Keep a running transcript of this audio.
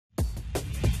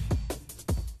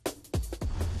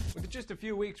just a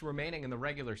few weeks remaining in the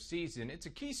regular season, it's a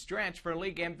key stretch for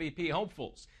league MVP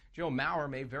hopefuls. Joe Mauer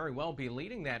may very well be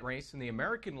leading that race in the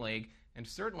American League and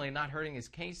certainly not hurting his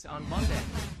case on Monday.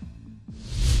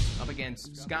 Up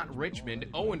against Scott Richmond,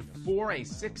 0-4, a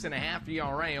 6.5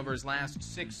 ERA over his last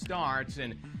 6 starts,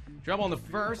 and trouble in the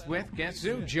first with, guess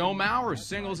who? Joe Mauer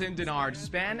singles in Denard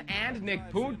Spen and Nick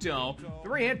Punto.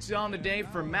 3 hits on the day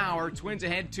for Mauer. Twins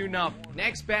ahead 2-0.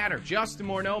 Next batter, Justin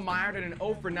Morneau, mired in an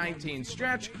 0-for-19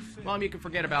 stretch. Well, you can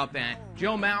forget about that.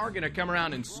 Joe Mauer going to come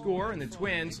around and score, and the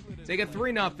Twins take a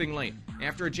 3-0 lead.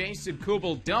 After a Jason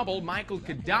Kubel double, Michael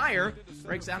Kadire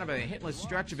breaks out of a hitless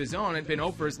stretch of his own and been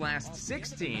 0 for his last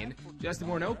 16. Justin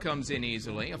Morneau comes in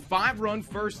easily. A 5-run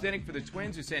first inning for the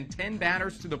Twins, who send 10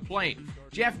 batters to the plate.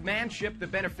 Jeff Manship, the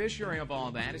beneficiary of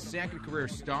all that, his second career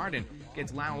start, and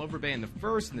gets Lyle Overbay in the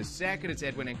first. In the second, it's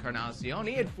Edwin Encarnacion.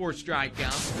 He had 4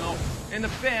 strikeouts. So in the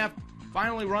fifth,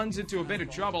 finally runs into a bit of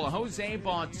trouble. Jose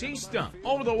Bautista,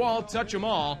 over the wall, touch 'em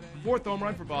all. 4th home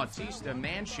run for Bautista.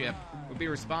 Manship would be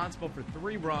responsible for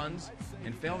 3 runs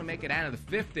and failed to make it out of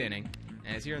the 5th inning.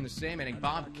 As here in the same inning,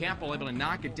 Bob Campbell able to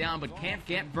knock it down but can't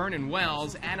get Vernon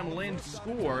Wells. Adam Lind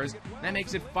scores. That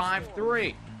makes it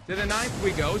 5-3. To the 9th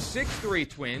we go, 6-3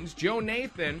 Twins. Joe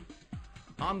Nathan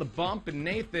on the bump, and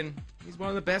Nathan, he's one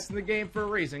of the best in the game for a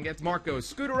reason. Gets Marco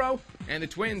Scutero, and the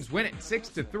Twins win it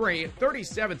 6-3.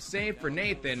 37th save for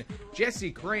Nathan.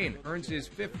 Jesse Crane earns his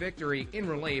 5th victory in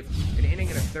relief. An inning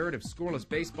and a third of scoreless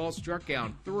baseball, struck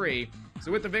out 3.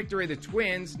 So with the victory, the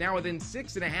Twins now within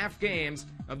 6.5 games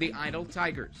of the Idle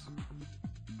Tigers.